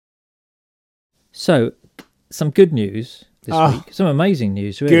So, some good news this week. Some amazing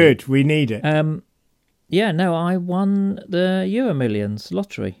news, really. Good, we need it. I won the Euro Millions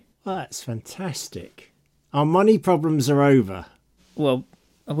lottery. Oh, that's fantastic. Our money problems are over. Well,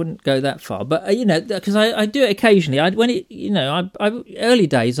 I wouldn't go that far, but because I do it occasionally. Early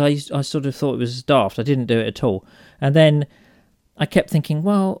days, I sort of thought it was daft. I didn't do it at all, and then I kept thinking,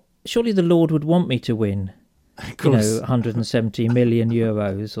 well, surely the Lord would want me to win, 170 million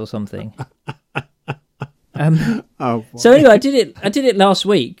euros or something. So anyway, I did it last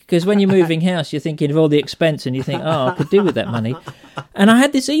week, because when you're moving house, you're thinking of all the expense and you think, I could do with that money. And I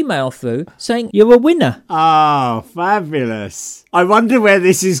had this email through saying, you're a winner. Oh, fabulous. I wonder where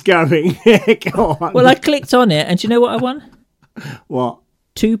this is going. Go on. Well, I clicked on it, and do you know what I won? What?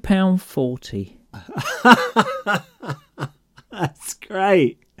 £2.40. That's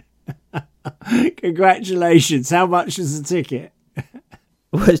great. Congratulations. How much was the ticket?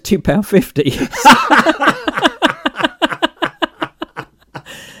 Well, it's £2.50.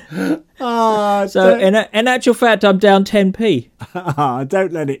 So in actual fact, I'm down 10p.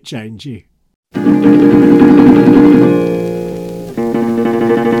 Don't let it change you.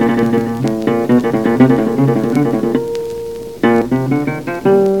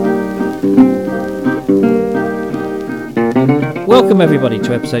 Welcome everybody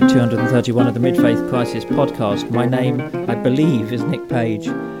to episode 231 of the Mid-Faith Crisis podcast. My name, I believe, is Nick Page,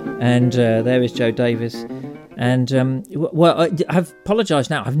 and there is Joe Davis. And I've apologised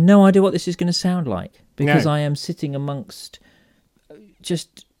now. I have no idea what this is going to sound like, because I am sitting amongst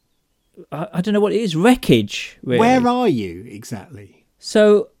just, I don't know what it is, wreckage, really. Where are you exactly?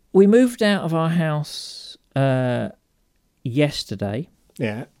 So we moved out of our house yesterday.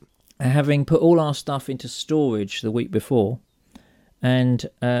 Yeah. Having put all our stuff into storage the week before. And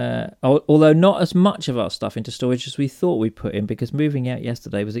although not as much of our stuff into storage as we thought we'd put in, because moving out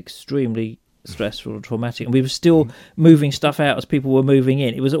yesterday was extremely stressful and traumatic, and we were still moving stuff out as people were moving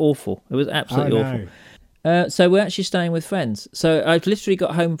in. It was awful. It was absolutely awful. So we're actually staying with friends. So I've literally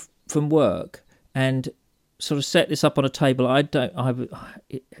got home from work and sort of set this up on a table.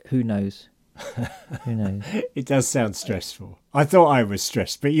 Who knows? Who knows? It does sound stressful. I thought I was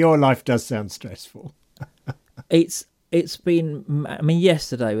stressed, but your life does sound stressful. It's been,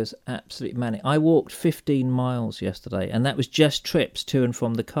 yesterday was absolutely manic. I walked 15 miles yesterday, and that was just trips to and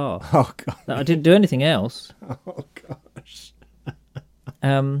from the car. Oh, God. I didn't do anything else. Oh, gosh.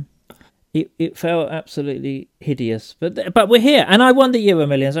 It felt absolutely hideous. But we're here, and I won the Euro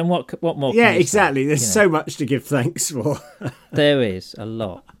Millions, and what more? Yeah, exactly. There's so much to give thanks for. There is, a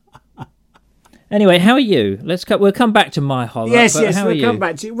lot. Anyway, how are you? We'll come back to my horror. Yes, we'll come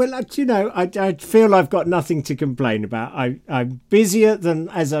back to you. Well, I feel I've got nothing to complain about. I'm busier than,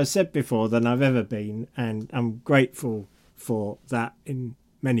 as I said before, than I've ever been, and I'm grateful for that in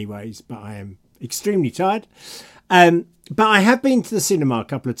many ways. But I am extremely tired. But I have been to the cinema a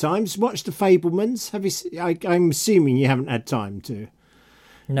couple of times. Watched The Fabelmans. Have you? I'm assuming you haven't had time to.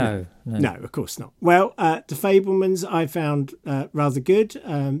 No, of course not. Well, The Fabelmans I found rather good.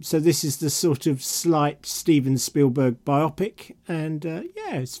 So this is the sort of slight Steven Spielberg biopic. And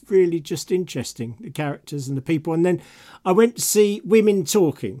it's really just interesting, the characters and the people. And then I went to see Women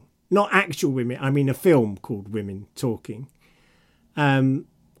Talking. Not actual women, I mean a film called Women Talking on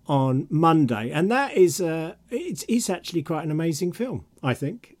Monday. And that is it's actually quite an amazing film, I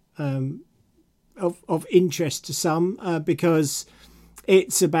think, of interest to some because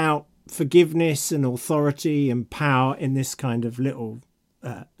it's about forgiveness and authority and power in this kind of little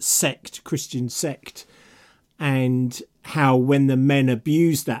Christian sect, and how when the men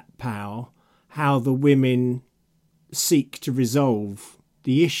abuse that power, how the women seek to resolve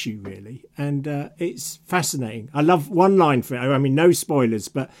the issue, really. And it's fascinating. I love one line for it. I mean, no spoilers,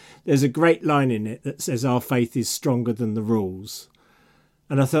 but there's a great line in it that says, "Our faith is stronger than the rules."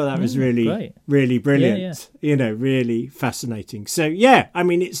 And I thought that was really, really brilliant, really fascinating. So,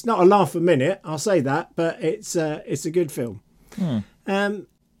 it's not a laugh a minute, I'll say that, but it's a good film. Other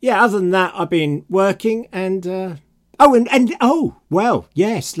than that, I've been working and...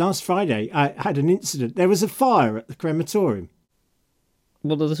 last Friday I had an incident. There was a fire at the crematorium.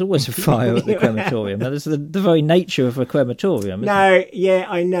 Well, there's always a fire at the crematorium. That's the very nature of a crematorium, isn't it? Yeah,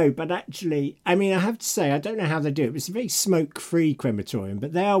 I know. But actually, I have to say, I don't know how they do it. It's a very smoke-free crematorium.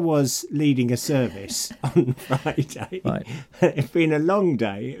 But there I was leading a service on Friday. Right. It's been a long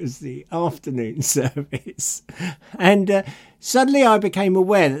day. It was the afternoon service. And suddenly I became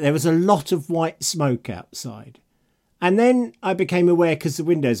aware that there was a lot of white smoke outside. And then I became aware, because the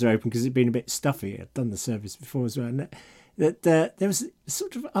windows are open, because it'd been a bit stuffy. I'd done the service before as well. That there was a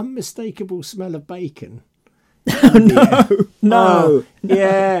sort of unmistakable smell of bacon Oh, no.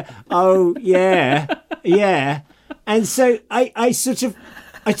 Yeah. And so I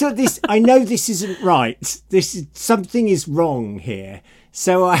thought this. I know this isn't right. Something is wrong here.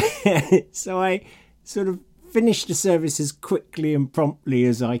 So I sort of finished the service as quickly and promptly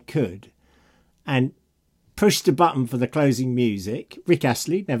as I could, and pushed the button for the closing music. Rick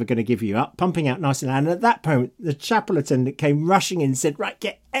Astley, Never Gonna Give You Up, pumping out nice and loud. And at that point, the chapel attendant came rushing in and said, "Right,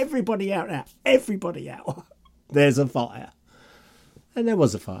 get everybody out now. Everybody out. There's a fire." And there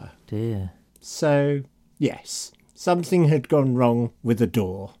was a fire. Dear. So, yes, something had gone wrong with the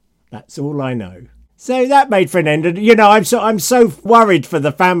door. That's all I know. So that made for an end. And, I'm so worried for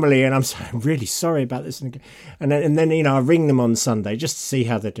the family, and I'm really sorry about this. And then, I ring them on Sunday just to see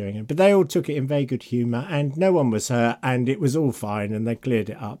how they're doing. But they all took it in very good humour, and no one was hurt, and it was all fine, and they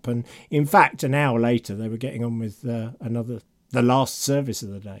cleared it up. And in fact, an hour later, they were getting on with the last service of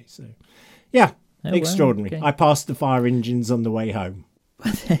the day. So, yeah, extraordinary. Wow, okay. I passed the fire engines on the way home.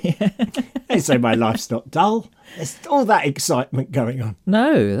 They say my life's not dull. There's all that excitement going on.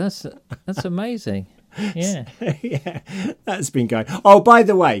 No, that's amazing. Yeah. Yeah, that's been going. Oh, by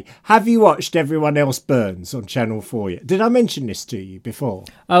the way, have you watched Everyone Else Burns on Channel 4 yet? Did I mention this to you before?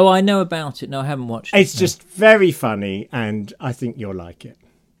 Oh, I know about it. No, I haven't watched it. It's just very funny, and I think you'll like it.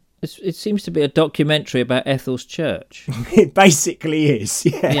 It seems to be a documentary about Ethel's church. It basically is,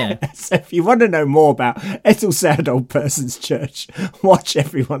 yeah. So if you want to know more about Ethel Sad Old Person's Church, watch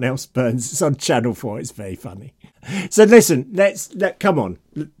Everyone Else Burns. It's on Channel 4. It's very funny. So listen, come on.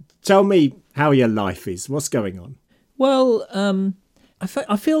 Tell me how your life is. What's going on? Well, I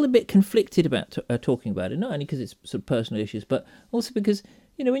feel a bit conflicted about talking about it, not only because it's sort of personal issues, but also because,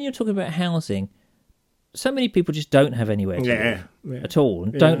 when you're talking about housing, so many people just don't have anywhere to live at all,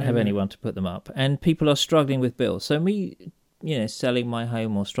 and don't have anyone to put them up, and people are struggling with bills. So me, selling my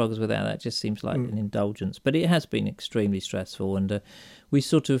home or struggles without that just seems like an indulgence. But it has been extremely stressful, and we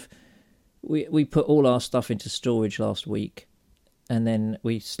we put all our stuff into storage last week, and then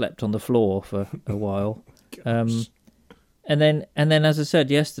we slept on the floor for a while. And then, as I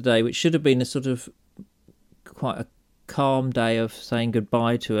said yesterday, which should have been a sort of quite a calm day of saying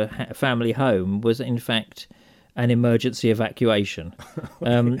goodbye to a family home, was in fact an emergency evacuation.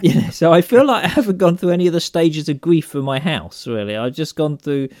 So I feel like I haven't gone through any of the stages of grief for my house, really. I've just gone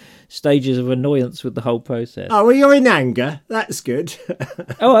through stages of annoyance with the whole process. Oh, well, you're in anger. That's good.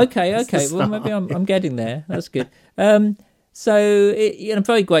 Oh, okay. Well, maybe I'm getting there. That's good. So I'm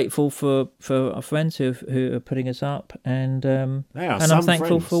very grateful for our friends who are putting us up, and I'm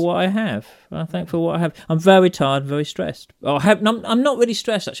thankful for what I have. I'm very tired, very stressed. I'm not really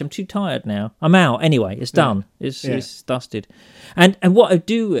stressed actually. I'm too tired now. I'm out anyway. It's done. It's dusted. And what I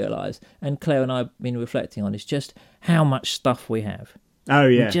do realise, and Claire and I have been reflecting on, is just how much stuff we have. Oh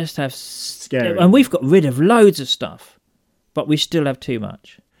yeah, we just have scary, and we've got rid of loads of stuff, but we still have too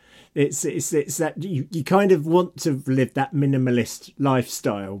much. It's that you kind of want to live that minimalist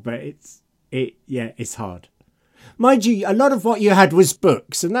lifestyle, but it's hard. Mind you, a lot of what you had was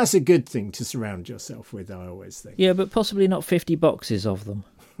books, and that's a good thing to surround yourself with, I always think. Yeah, but possibly not 50 boxes of them.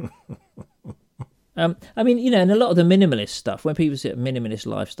 And a lot of the minimalist stuff, when people say minimalist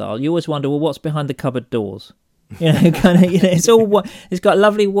lifestyle, you always wonder, well, what's behind the cupboard doors? It's all it's got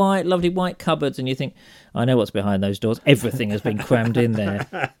lovely white cupboards, and you think, I know what's behind those doors. Everything has been crammed in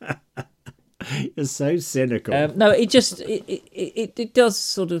there. You're so cynical. No, it does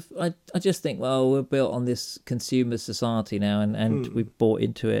sort of. I just think, well, we're built on this consumer society now, and we've bought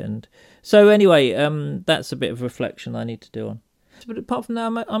into it, and so anyway, that's a bit of reflection I need to do on. But apart from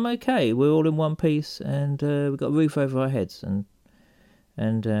that, I'm okay. We're all in one piece, and we've got a roof over our heads,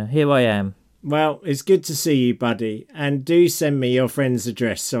 and here I am. Well, it's good to see you, buddy. And do send me your friend's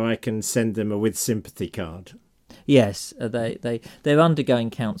address so I can send them a with sympathy card. Yes, they're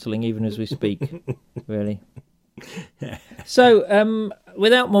undergoing counselling even as we speak, really. So,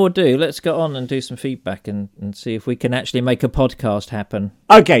 without more ado, let's go on and do some feedback and see if we can actually make a podcast happen.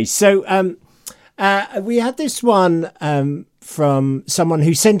 Okay, so we had this one from someone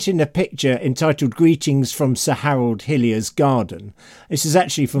who sent in a picture entitled Greetings from Sir Harold Hillier's Garden. This is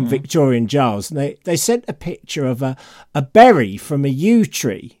actually from Victorian Giles. And they sent a picture of a berry from a yew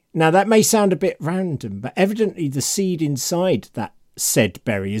tree. Now, that may sound a bit random, but evidently the seed inside that said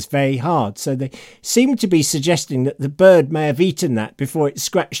berry is very hard. So they seem to be suggesting that the bird may have eaten that before it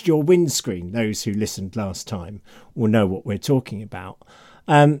scratched your windscreen. Those who listened last time will know what we're talking about.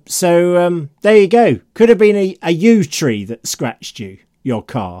 So there you go. Could have been a yew tree that scratched your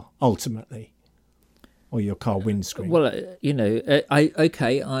car, ultimately, or your car windscreen. Well,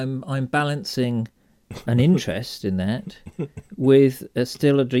 I'm balancing an interest in that with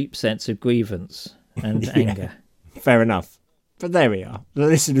still a deep sense of grievance. and anger. Fair enough. But there we are. The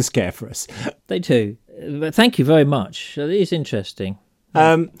listeners care for us. They do. But thank you very much. It is interesting.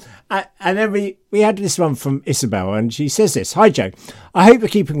 And then we had this one from Isabel, and she says this. Hi, Joe. I hope you're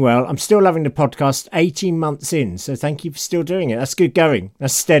keeping well. I'm still loving the podcast 18 months in, so thank you for still doing it. That's good going.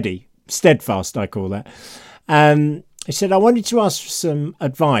 That's steady. Steadfast, I call that. He said, I wanted to ask for some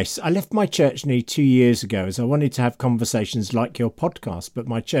advice. I left my church nearly 2 years ago as I wanted to have conversations like your podcast, but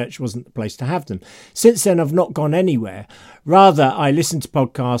my church wasn't the place to have them. Since then, I've not gone anywhere. Rather, I listen to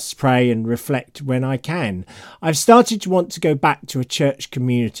podcasts, pray and reflect when I can. I've started to want to go back to a church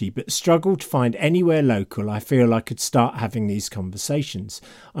community, but struggle to find anywhere local I feel I could start having these conversations.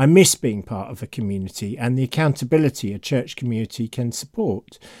 I miss being part of a community and the accountability a church community can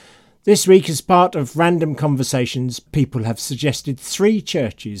support. This week, as part of random conversations, people have suggested 3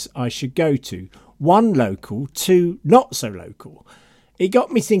 churches I should go to. 1 local, 2 not so local. It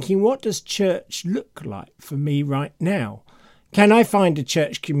got me thinking, what does church look like for me right now? Can I find a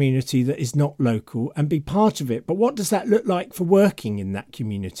church community that is not local and be part of it? But what does that look like for working in that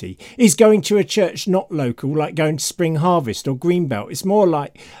community? Is going to a church not local like going to Spring Harvest or Greenbelt?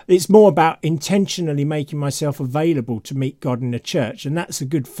 It's more about intentionally making myself available to meet God in a church, and that's a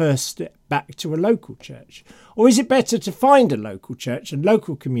good first step back to a local church. Or is it better to find a local church and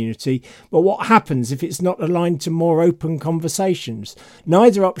local community, but what happens if it's not aligned to more open conversations?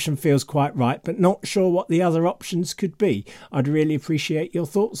 Neither option feels quite right, but not sure what the other options could be. I'd really appreciate your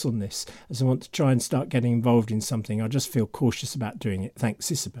thoughts on this, as I want to try and start getting involved in something. I just feel cautious about doing it.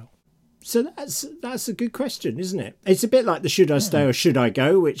 Thanks, Isabel. So that's a good question, isn't it? It's a bit like the should I stay or should I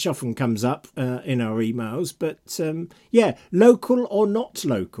go, which often comes up in our emails. But local or not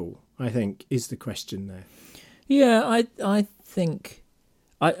local, I think, is the question there. Yeah, I think,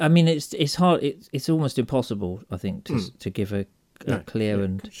 I mean, it's hard. It's almost impossible, I think, to give a clear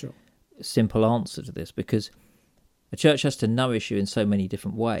and simple answer to this, because a church has to nourish you in so many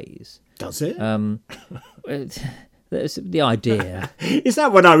different ways. Does it? That's the idea. Is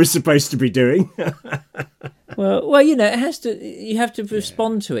that what I was supposed to be doing? Well, it has to. You have to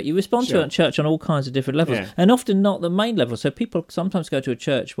respond to it. You respond to it at church on all kinds of different levels, and often not the main level. So people sometimes go to a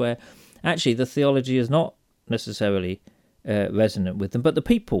church where actually the theology is not necessarily resonant with them, but the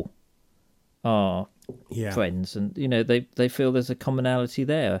people are friends, and they feel there's a commonality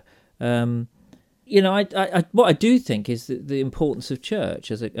there. What I do think is the importance of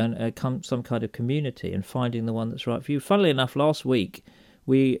church as some kind of community and finding the one that's right for you. Funnily enough, last week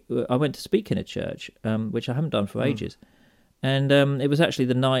I went to speak in a church, which I haven't done for ages, and it was actually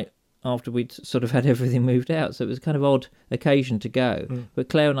the night after we'd sort of had everything moved out, so it was a kind of odd occasion to go. But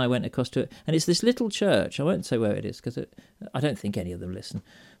Claire and I went across to it, and it's this little church. I won't say where it is because I don't think any of them listen,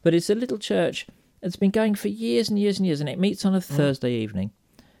 but it's a little church that's been going for years and years and years, and it meets on a Thursday evening.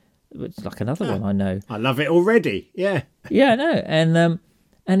 It's like another one I know. I love it already. Yeah. Yeah, I know,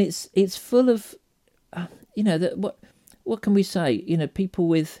 and it's full of, what can we say? People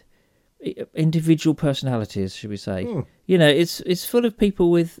with individual personalities, should we say? It's full of people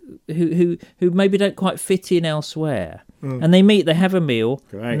with who maybe don't quite fit in elsewhere, and they meet, they have a meal,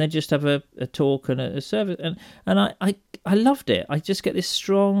 and they just have a talk and a service, and I loved it. I just get this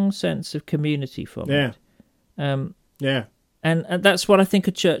strong sense of community from it. And that's what I think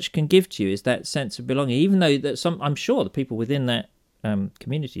a church can give to you, is that sense of belonging, even though I'm sure the people within that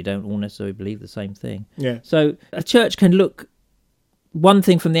community don't all necessarily believe the same thing. Yeah. So a church can look one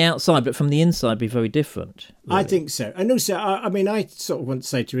thing from the outside, but from the inside be very different. Really. I think so. And also, I sort of want to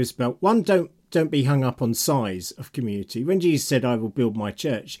say to Isabel, one, don't be hung up on size of community. When Jesus said, I will build my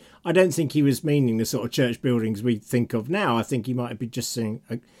church, I don't think he was meaning the sort of church buildings we think of now. I think he might be just saying,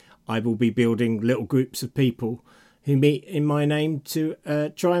 I will be building little groups of people who meet in my name to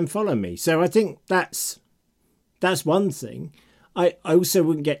try and follow me. So I think that's one thing. I also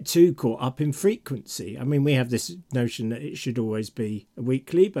wouldn't get too caught up in frequency. I mean, we have this notion that it should always be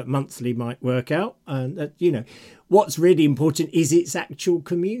weekly, but monthly might work out. And, what's really important is its actual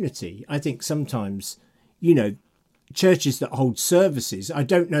community. I think sometimes, churches that hold services, I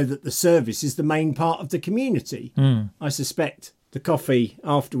don't know that the service is the main part of the community. I suspect the coffee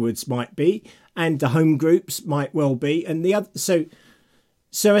afterwards might be, and the home groups might well be, and the other. So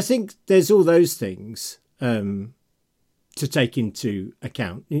I think there's all those things to take into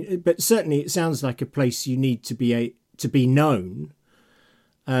account. But certainly, it sounds like a place you need to be known.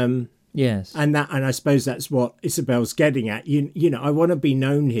 Yes, and I suppose that's what Isabel's getting at. I want to be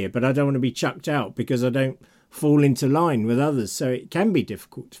known here, but I don't want to be chucked out because I don't fall into line with others. So it can be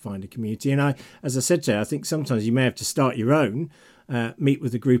difficult to find a community. And as I said to her, I think sometimes you may have to start your own, meet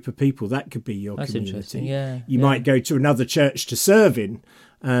with a group of people. That could be your community. Interesting. Yeah, you might go to another church to serve in,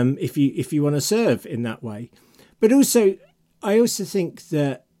 if you want to serve in that way. But also, I also think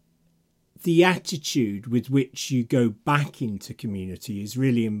that the attitude with which you go back into community is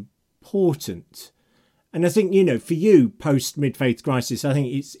really important. And I think, for you, post mid-faith crisis, I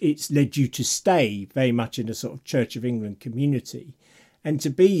think it's led you to stay very much in a sort of Church of England community and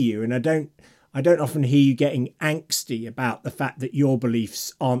to be you. And I don't often hear you getting angsty about the fact that your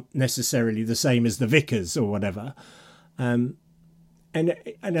beliefs aren't necessarily the same as the vicar's or whatever. And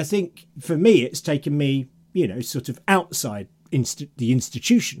I think for me, it's taken me, sort of outside the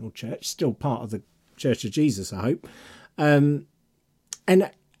institutional church, still part of the Church of Jesus, I hope. And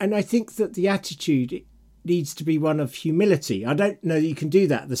I think that the attitude needs to be one of humility. I don't know that you can do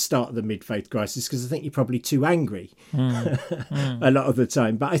that at the start of the mid-faith crisis because I think you're probably too angry a lot of the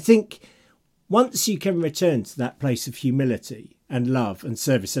time. But I think once you can return to that place of humility and love and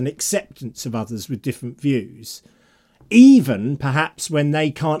service and acceptance of others with different views, even perhaps when they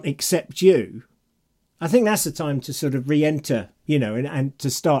can't accept you, I think that's the time to sort of re-enter, and to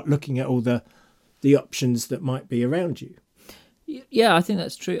start looking at all the options that might be around you. Yeah, I think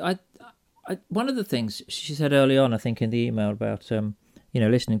that's true. I one of the things she said early on, I think in the email about,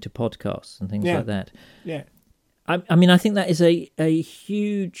 listening to podcasts and things like that. Yeah. I mean, I think that is a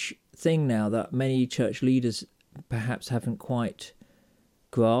huge thing now that many church leaders perhaps haven't quite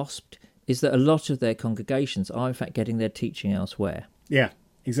grasped, is that a lot of their congregations are in fact getting their teaching elsewhere. Yeah.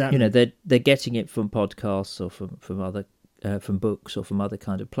 Exactly. They're getting it from podcasts or from other from books or from other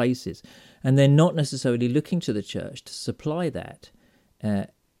kind of places, and they're not necessarily looking to the church to supply that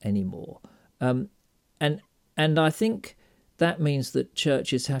anymore. And I think that means that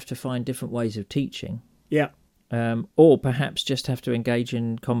churches have to find different ways of teaching. Yeah. Or perhaps just have to engage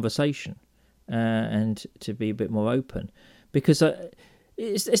in conversation and to be a bit more open, because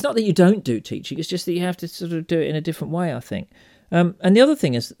it's not that you don't do teaching; it's just that you have to sort of do it in a different way, I think. And the other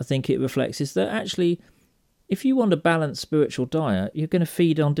thing is, I think it reflects, is that actually, if you want a balanced spiritual diet, you're going to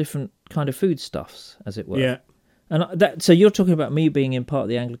feed on different kind of foodstuffs, as it were. Yeah. And so you're talking about me being in part of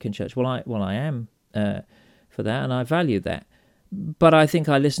the Anglican Church. Well, I am for that, and I value that. But I think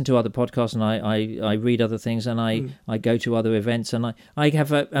I listen to other podcasts, and I read other things, and I go to other events, and I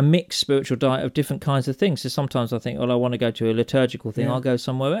have a mixed spiritual diet of different kinds of things. So sometimes I think, well, I want to go to a liturgical thing, I'll go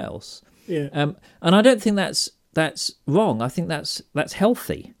somewhere else. Yeah. And I don't think that's wrong. I think that's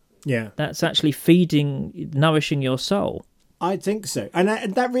healthy. Yeah. That's actually nourishing your soul. I think so. And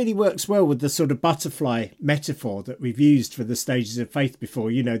that really works well with the sort of butterfly metaphor that we've used for the stages of faith before.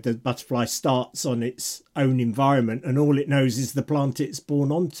 The butterfly starts on its own environment and all it knows is the plant it's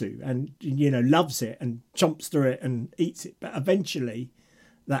born onto and, loves it and chomps through it and eats it. But eventually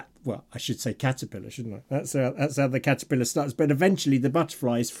I should say caterpillar, shouldn't I? That's how the caterpillar starts. But eventually the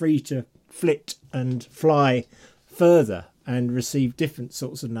butterfly is free to flit and fly further and receive different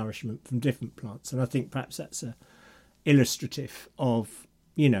sorts of nourishment from different plants. And I think perhaps that's illustrative of,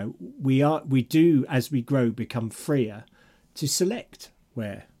 we do, as we grow, become freer to select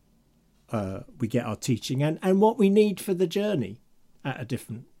where we get our teaching and what we need for the journey at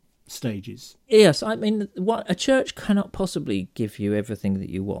different stages. Yes, I mean, a church cannot possibly give you everything that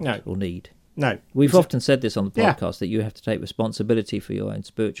you want or need. No. We've often said this on the podcast, that you have to take responsibility for your own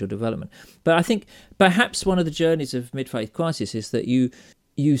spiritual development. But I think perhaps one of the journeys of mid-faith crisis is that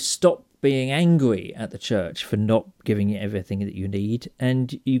you stop being angry at the church for not giving you everything that you need,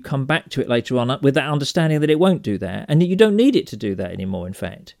 and you come back to it later on with that understanding that it won't do that, and that you don't need it to do that anymore, in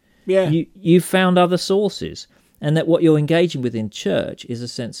fact. Yeah. You've found other sources, and that what you're engaging with in church is a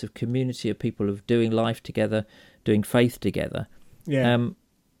sense of community of people of doing life together, doing faith together. Yeah.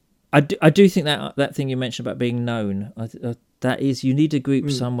 I do think that thing you mentioned about being known, that is, you need a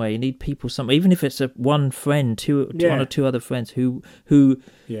group somewhere, you need people somewhere, even if it's one friend, one or two other friends who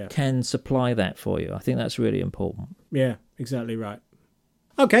can supply that for you. I think that's really important. Yeah, exactly right.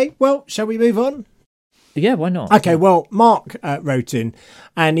 Okay, well, shall we move on? Yeah, why not? Okay, well, Mark wrote in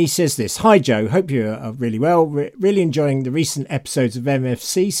and he says this. Hi, Joe. Hope you are really well. Really enjoying the recent episodes of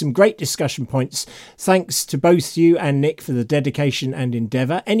MFC. Some great discussion points. Thanks to both you and Nick for the dedication and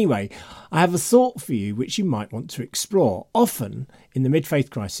endeavour. Anyway, I have a thought for you which you might want to explore. Often in the mid-faith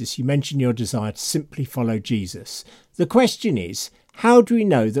crisis, you mention your desire to simply follow Jesus. The question is, how do we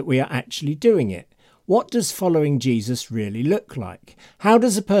know that we are actually doing it? What does following Jesus really look like? How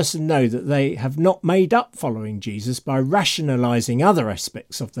does a person know that they have not made up following Jesus by rationalising other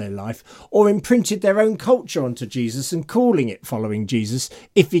aspects of their life or imprinted their own culture onto Jesus and calling it following Jesus,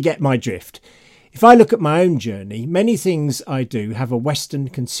 if you get my drift? If I look at my own journey, many things I do have a Western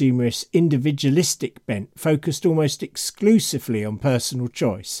consumerist individualistic bent focused almost exclusively on personal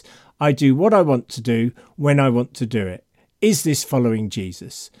choice. I do what I want to do when I want to do it. Is this following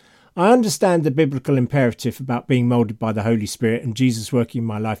Jesus? I understand the biblical imperative about being moulded by the Holy Spirit and Jesus working in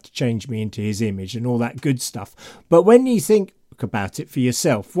my life to change me into his image and all that good stuff. But when you think about it for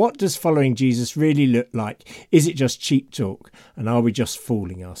yourself, what does following Jesus really look like? Is it just cheap talk? And are we just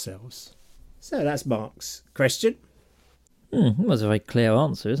fooling ourselves? So that's Mark's question. That was a very clear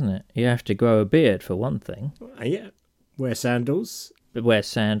answer, isn't it? You have to grow a beard for one thing. Yeah. Wear sandals. But wear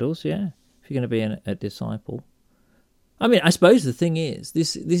sandals, yeah. If you're going to be a disciple. I mean, I suppose the thing is,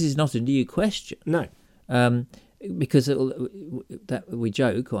 this is not a new question. No. Because that we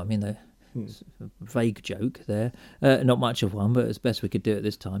joke, or I mean, it's a vague joke there. Not much of one, but as best we could do at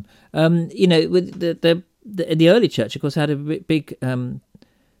this time. With the early church, of course, had a big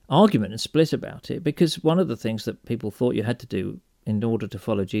argument and split about it, because one of the things that people thought you had to do in order to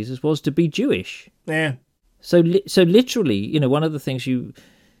follow Jesus was to be Jewish. Yeah. So literally, one of the things you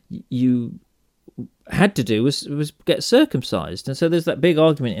had to do was get circumcised, and so there's that big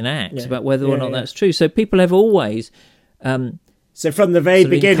argument in Acts about whether or not that's true. So people have always so from the very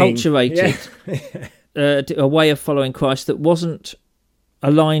beginning enculturated a way of following Christ that wasn't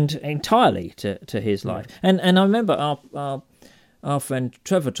aligned entirely to his life. And I remember our friend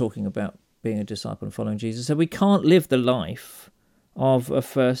Trevor talking about being a disciple and following Jesus. So we can't live the life of a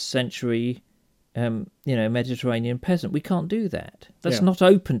first century Mediterranean peasant. We can't do that. That's not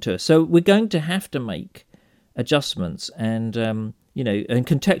open to us. So we're going to have to make adjustments and and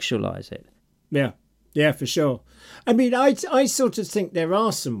contextualize it. Yeah, for sure. I mean, I sort of think there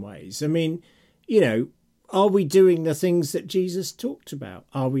are some ways. I mean, are we doing the things that Jesus talked about?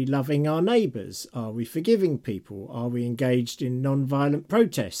 Are we loving our neighbours? Are we forgiving people? Are we engaged in non-violent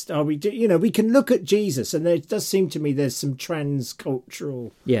protest? Are we we can look at Jesus, and there does seem to me there's some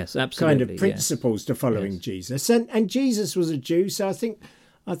transcultural kind of principles to following Jesus. And Jesus was a Jew, so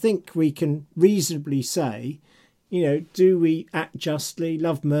I think we can reasonably say, do we act justly,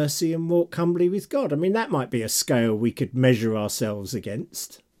 love mercy, and walk humbly with God? I mean, that might be a scale we could measure ourselves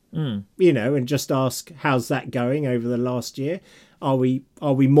against. And just ask, how's that going over the last year? Are we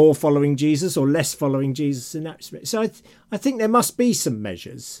more following Jesus or less following Jesus in that respect? So I think there must be some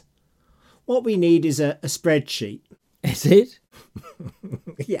measures. What we need is a spreadsheet. Is it?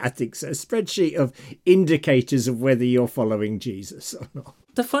 Yeah, I think so. A spreadsheet of indicators of whether you're following Jesus or not.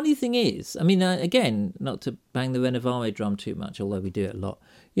 The funny thing is, I mean, again, not to bang the Renovare drum too much, although we do it a lot.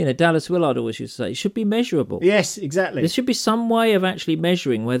 Dallas Willard always used to say, it should be measurable. Yes, exactly. There should be some way of actually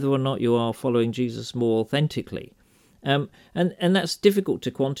measuring whether or not you are following Jesus more authentically. And that's difficult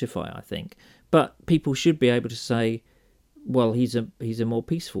to quantify, I think. But people should be able to say, well, he's a more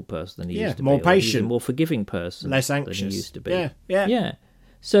peaceful person than he used to be. More patient. He's a more forgiving person less anxious than he used to be. Yeah.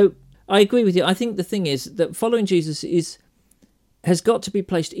 So I agree with you. I think the thing is that following Jesus has got to be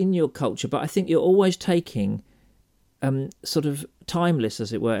placed in your culture, but I think you're always taking sort of timeless,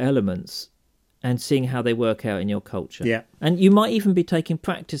 as it were, elements and seeing how they work out in your culture. Yeah. And you might even be taking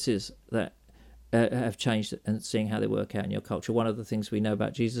practices that have changed and seeing how they work out in your culture. One of the things we know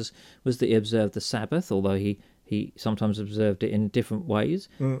about Jesus was that he observed the Sabbath, although he sometimes observed it in different ways.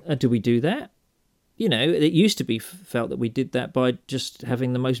 Do we do that? It used to be felt that we did that by just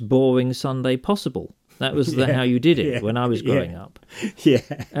having the most boring Sunday possible. That was how you did it when I was growing up. Yeah.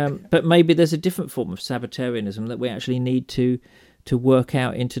 But maybe there's a different form of Sabbatarianism that we actually need to work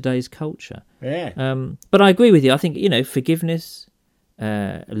out in today's culture. Yeah. But I agree with you. I think, forgiveness,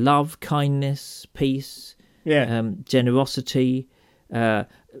 love, kindness, peace, generosity, a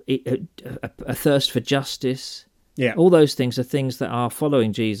thirst for justice. Yeah. All those things are things that are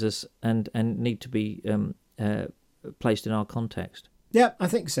following Jesus and need to be placed in our context. Yeah, I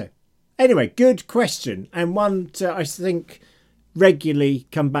think so. Anyway, good question, and one to, I think, regularly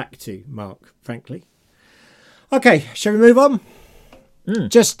come back to, Mark, frankly. Okay, shall we move on?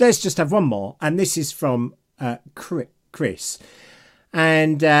 Let's just have one more, and this is from Chris.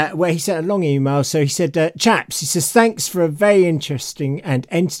 And where he sent a long email. So he said, chaps, he says, thanks for a very interesting and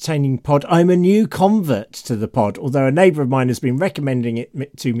entertaining pod. I'm a new convert to the pod, although a neighbour of mine has been recommending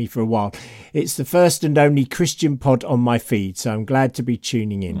it to me for a while. It's the first and only Christian pod on my feed, so I'm glad to be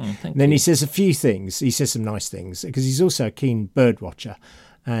tuning in. Then he says a few things. He says some nice things, because he's also a keen bird watcher,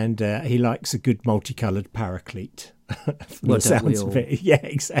 and he likes a good multicoloured paraclete. Well, sounds of it. Yeah,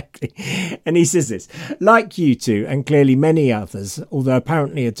 exactly. And he says this, like you two and clearly many others, although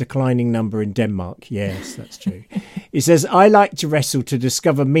apparently a declining number in Denmark. Yes, that's true. He says, I like to wrestle to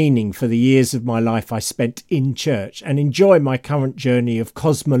discover meaning for the years of my life I spent in church and enjoy my current journey of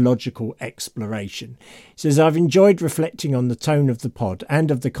cosmological exploration. He says, I've enjoyed reflecting on the tone of the pod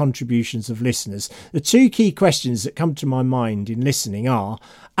and of the contributions of listeners. The two key questions that come to my mind in listening are,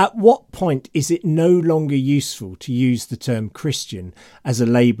 at what point is it no longer useful to use the term Christian as a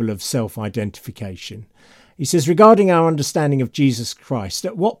label of self-identification? He says, regarding our understanding of Jesus Christ,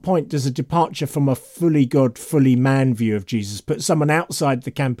 at what point does a departure from a fully God, fully man view of Jesus put someone outside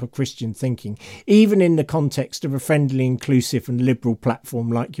the camp of Christian thinking, even in the context of a friendly, inclusive and liberal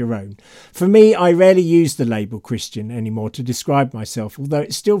platform like your own? For me, I rarely use the label Christian anymore to describe myself, although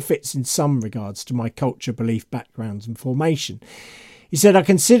it still fits in some regards to my culture, belief, backgrounds and formation. He said, I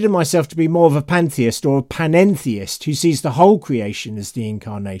consider myself to be more of a pantheist or a panentheist who sees the whole creation as the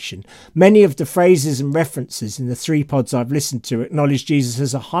incarnation. Many of the phrases and references in the 3 pods I've listened to acknowledge Jesus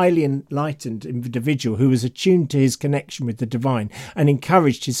as a highly enlightened individual who was attuned to his connection with the divine and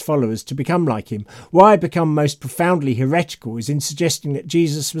encouraged his followers to become like him. Why I become most profoundly heretical is in suggesting that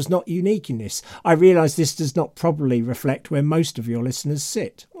Jesus was not unique in this. I realise this does not probably reflect where most of your listeners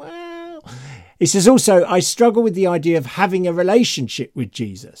sit. Well, he says also, I struggle with the idea of having a relationship with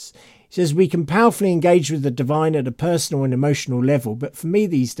Jesus. He says, we can powerfully engage with the divine at a personal and emotional level, but for me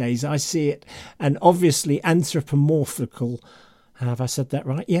these days, I see it an obviously anthropomorphical, have I said that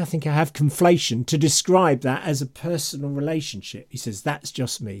right? Yeah, I think I have, conflation to describe that as a personal relationship. He says, that's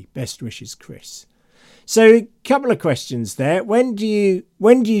just me. Best wishes, Chris. So a couple of questions there. When do you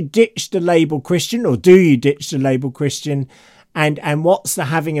ditch the label Christian, or do you ditch the label Christian? And what's the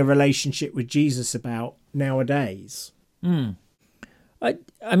having a relationship with Jesus about nowadays? I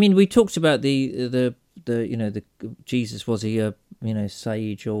mean, we talked about the Jesus, was he a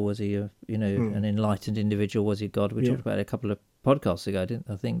sage, or was he an enlightened individual? Was he God? We talked about it a couple of podcasts ago, didn't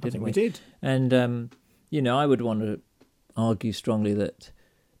we? We did. And I would want to argue strongly that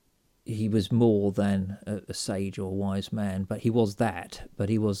he was more than a sage or a wise man, but he was that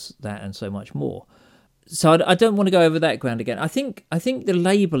and so much more. So I don't want to go over that ground again. I think the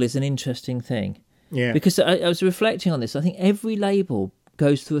label is an interesting thing. Yeah. Because I was reflecting on this. I think every label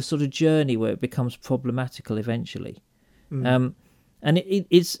goes through a sort of journey where it becomes problematical eventually. And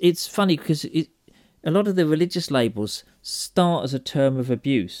it's funny because a lot of the religious labels start as a term of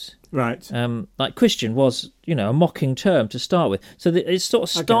abuse. Right. Like Christian was, a mocking term to start with. So it sort of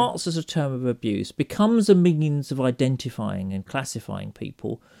starts as a term of abuse, becomes a means of identifying and classifying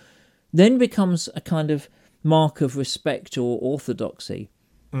people, then becomes a kind of mark of respect or orthodoxy.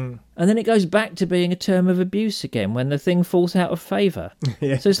 And then it goes back to being a term of abuse again when the thing falls out of favour.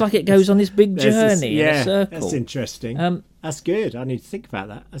 Yeah. So it's like it goes on this big journey in a circle. That's interesting. That's good. I need to think about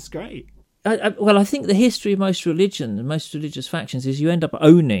that. That's great. I think the history of most religious factions is you end up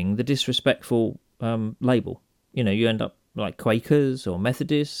owning the disrespectful label. You end up like Quakers or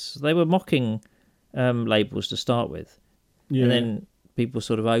Methodists. They were mocking labels to start with. Yeah. And then people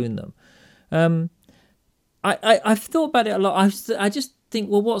sort of own them. I've thought about it a lot. I just think,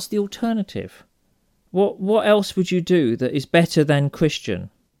 well, what's the alternative? What else would you do that is better than Christian?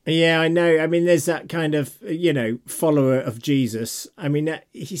 Yeah, I know. I mean, there's that kind of, follower of Jesus. I mean,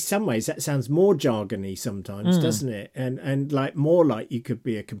 in some ways, that sounds more jargony sometimes, doesn't it? And like more like you could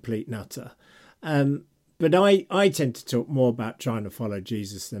be a complete nutter. But I tend to talk more about trying to follow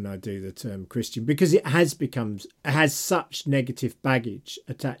Jesus than I do the term Christian, because it has such negative baggage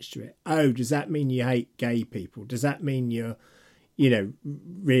attached to it. Oh, does that mean you hate gay people? Does that mean you're,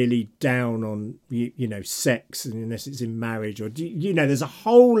 really down on, sex unless it's in marriage? Or, there's a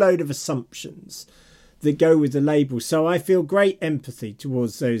whole load of assumptions that go with the label. So I feel great empathy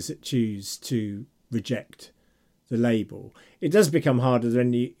towards those that choose to reject the label. It does become harder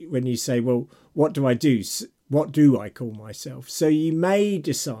when you say, well, what do I do? What do I call myself? So you may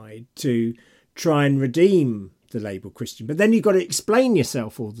decide to try and redeem the label Christian, but then you've got to explain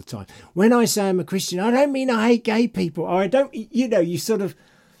yourself all the time. When I say I'm a Christian, I don't mean I hate gay people, or I don't, you sort of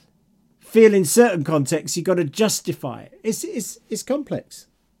feel in certain contexts you've got to justify it. It's complex.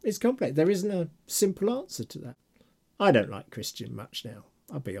 It's complex. There isn't a simple answer to that. I don't like Christian much now,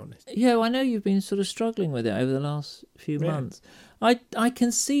 I'll be honest. Yeah, I know you've been sort of struggling with it over the last few months. I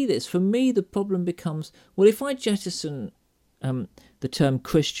can see this. For me, the problem becomes, well, if I jettison the term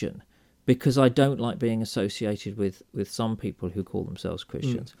Christian because I don't like being associated with some people who call themselves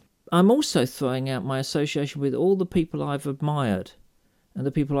Christians, I'm also throwing out my association with all the people I've admired and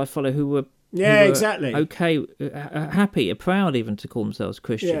the people I follow who were exactly okay, happy, proud even to call themselves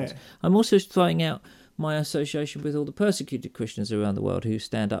Christians. Yeah. I'm also throwing out my association with all the persecuted Christians around the world who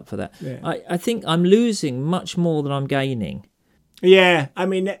stand up for that. Yeah. I think I'm losing much more than I'm gaining. Yeah, I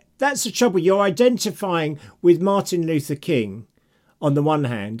mean, that's the trouble. You're identifying with Martin Luther King on the one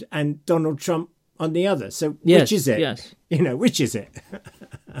hand and Donald Trump on the other. So which is it? Yes. Which is it?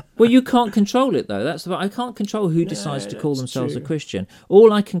 Well, you can't control it, though. I can't control who decides to call themselves a Christian.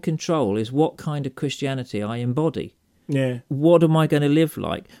 All I can control is what kind of Christianity I embody. Yeah. What am I going to live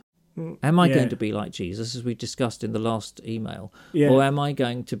like? Am I going to be like Jesus, as we discussed in the last email? Yeah. Or am I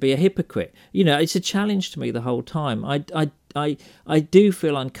going to be a hypocrite? It's a challenge to me the whole time. I do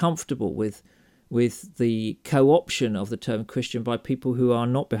feel uncomfortable with the co-option of the term Christian by people who are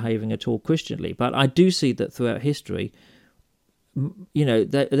not behaving at all Christianly. But I do see that throughout history,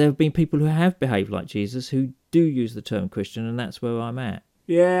 there have been people who have behaved like Jesus who do use the term Christian, and that's where I'm at.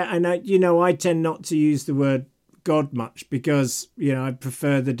 Yeah, and I tend not to use the word God much because, I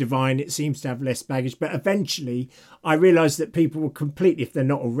prefer the divine. It seems to have less baggage. But eventually I realised that people will completely, if they're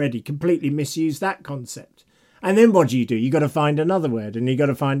not already, completely misuse that concept. And then what do? You got to find another word, and you got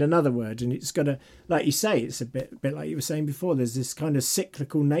to find another word, and it's got to, like you say, it's a bit like you were saying before. There's this kind of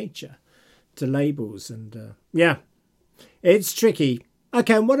cyclical nature to labels, and it's tricky.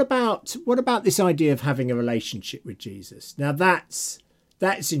 Okay, and what about this idea of having a relationship with Jesus? Now that's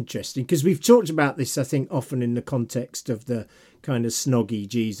interesting because we've talked about this, I think, often in the context of the kind of snoggy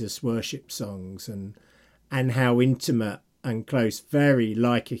Jesus worship songs and how intimate and close, very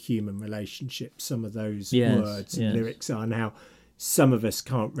like a human relationship, some of those words and lyrics are, and how some of us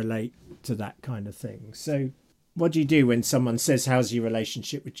can't relate to that kind of thing. So what do you do when someone says, how's your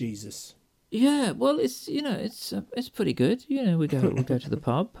relationship with Jesus? Yeah, well, it's pretty good. We go to the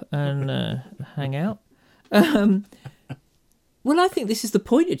pub and hang out. Well, I think this is the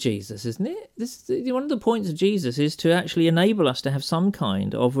point of Jesus, isn't it? One of the points of Jesus is to actually enable us to have some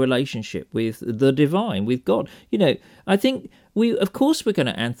kind of relationship with the divine, with God. I think of course we're going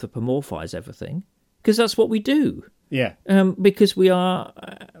to anthropomorphize everything because that's what we do. Yeah. Because we are.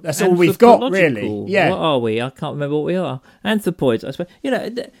 That's all we've got, really. Yeah. What are we? I can't remember what we are. Anthropoids, I suppose.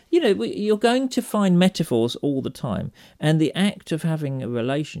 You're going to find metaphors all the time, and the act of having a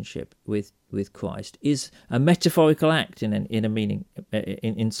relationship with Christ is a metaphorical act in a meaning,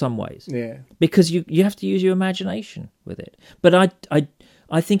 in some ways. Yeah. Because you have to use your imagination with it. But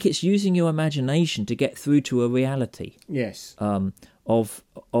I think it's using your imagination to get through to a reality. Yes. Of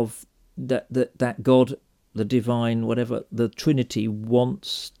that God, the divine, whatever, the Trinity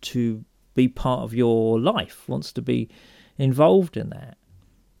wants to be part of your life, wants to be involved in that.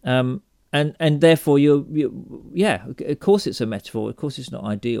 And therefore of course it's a metaphor, of course it's not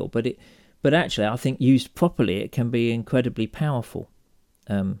ideal, but actually I think used properly it can be incredibly powerful.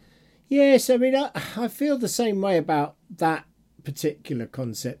 Yes, I mean I feel the same way about that particular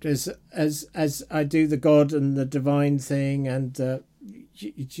concept as I do the God and the divine thing, and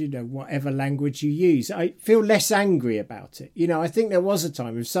whatever language you use. I feel less angry about it. I think there was a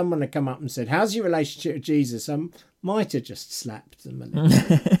time if someone had come up and said, how's your relationship with Jesus? I might have just slapped them a little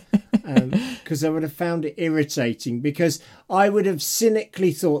bit. Because I would have found it irritating, because I would have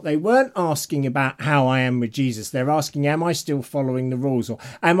cynically thought they weren't asking about how I am with Jesus. They're asking, am I still following the rules, or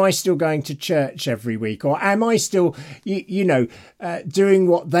am I still going to church every week, or am I still, doing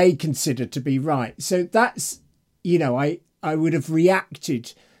what they consider to be right? So that's, I would have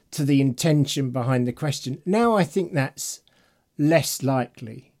reacted to the intention behind the question. Now I think that's less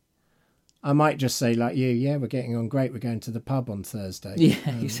likely. I might just say, like you, yeah, we're getting on great. We're going to the pub on Thursday.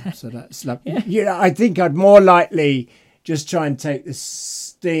 Yeah, exactly. So that's like, I think I'd more likely just try and take the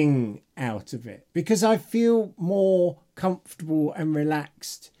sting out of it, because I feel more comfortable and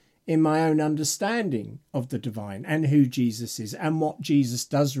relaxed in my own understanding of the divine and who Jesus is and what Jesus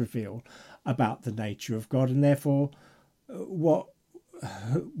does reveal about the nature of God, and therefore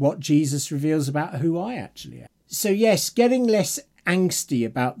what Jesus reveals about who I actually am. So yes, getting less angsty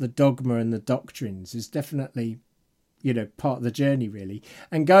about the dogma and the doctrines is definitely, part of the journey, really.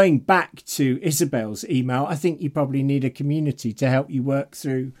 And going back to Isabel's email, I think you probably need a community to help you work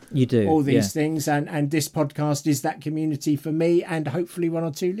through all these things. And this podcast is that community for me, and hopefully one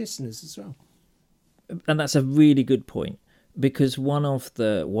or two listeners as well. And that's a really good point. Because one of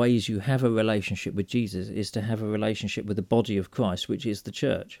the ways you have a relationship with Jesus is to have a relationship with the body of Christ, which is the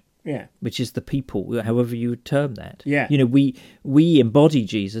church. Yeah. Which is the people, however you would term that. Yeah. We embody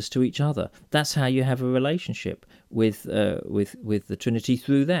Jesus to each other. That's how you have a relationship with the Trinity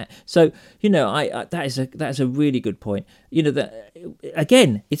through that. So, that is a really good point. That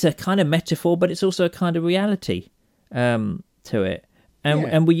again, it's a kind of metaphor, but it's also a kind of reality to it.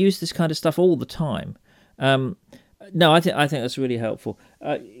 And we use this kind of stuff all the time. No, I think that's really helpful.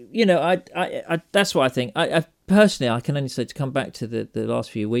 That's what I think. I personally, I can only say, to come back to the last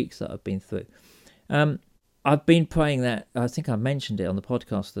few weeks that I've been through. I've been praying that. I think I mentioned it on the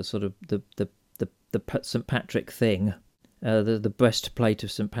podcast. The sort of the St. Patrick thing, the breastplate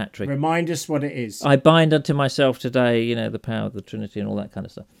of St. Patrick. Remind us what it is. I bind unto myself today, the power of the Trinity and all that kind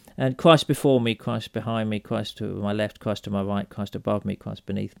of stuff. And Christ before me, Christ behind me, Christ to my left, Christ to my right, Christ above me, Christ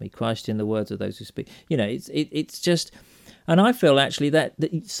beneath me, Christ in the words of those who speak. It's just, and I feel actually that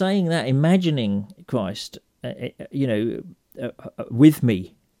saying that, imagining Christ, with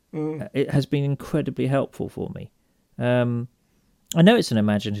me, it has been incredibly helpful for me. I know it's an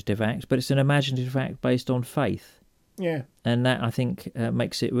imaginative act, but it's an imaginative act based on faith. Yeah. And that, I think,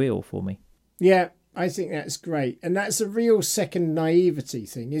 makes it real for me. Yeah, I think that's great. And that's a real second naivety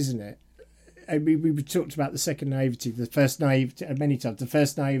thing, isn't it? We talked about the second naivety, the first naivety many times. The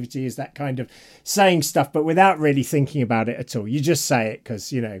first naivety is that kind of saying stuff, but without really thinking about it at all. You just say it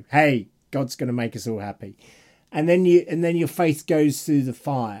because, hey, God's going to make us all happy. And then your faith goes through the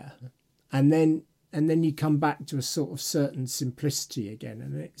fire. And then you come back to a sort of certain simplicity again.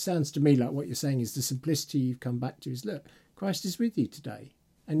 And it sounds to me like what you're saying is the simplicity you've come back to is, look, Christ is with you today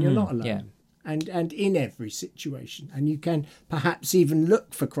and you're not alone. Yeah. And in every situation. And you can perhaps even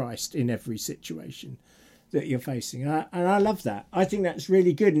look for Christ in every situation that you're facing. And I love that. I think that's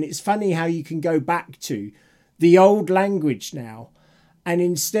really good. And it's funny how you can go back to the old language now. And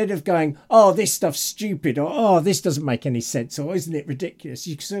instead of going, oh, this stuff's stupid, or oh, this doesn't make any sense, or isn't it ridiculous?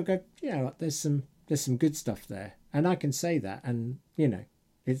 You can sort of go, there's some good stuff there. And I can say that. And,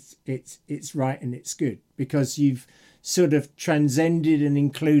 it's right and it's good because you've sort of transcended and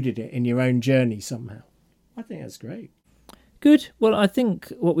included it in your own journey somehow. I think that's great. Good. Well, I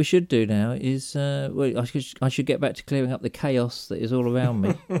think what we should do now is I should get back to clearing up the chaos that is all around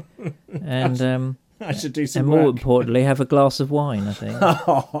me, and I should do some and work. more importantly, have a glass of wine, I think.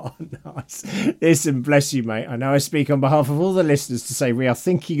 Oh, nice. Listen, bless you, mate. I know I speak on behalf of all the listeners to say we are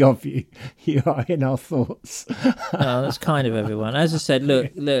thinking of you. You are in our thoughts. Oh, that's kind of everyone. As I said,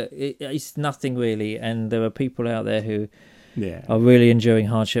 look, it's nothing really, and there are people out there who are really enduring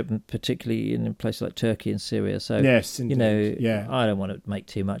hardship, and particularly in places like Turkey and Syria. So, yes, indeed. I don't want to make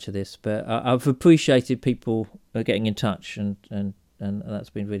too much of this, but I've appreciated people getting in touch, and that's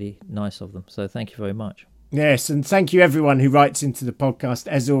been really nice of them. So thank you very much. Yes, and thank you everyone who writes into the podcast.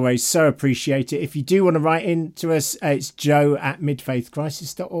 As always, so appreciate it. If you do want to write in to us, it's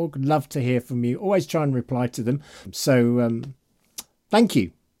joe@midfaithcrisis.org. Love to hear from you. Always try and reply to them. So thank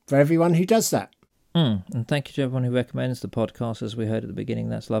you for everyone who does that. And thank you to everyone who recommends the podcast, as we heard at the beginning.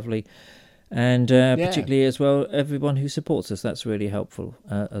 That's lovely. And particularly as well, everyone who supports us. That's really helpful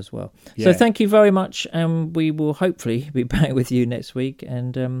as well. Yeah. So thank you very much. And we will hopefully be back with you next week.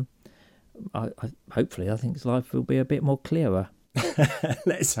 And hopefully, I think life will be a bit more clearer.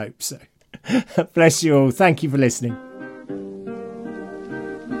 Let's hope so. Bless you all. Thank you for listening.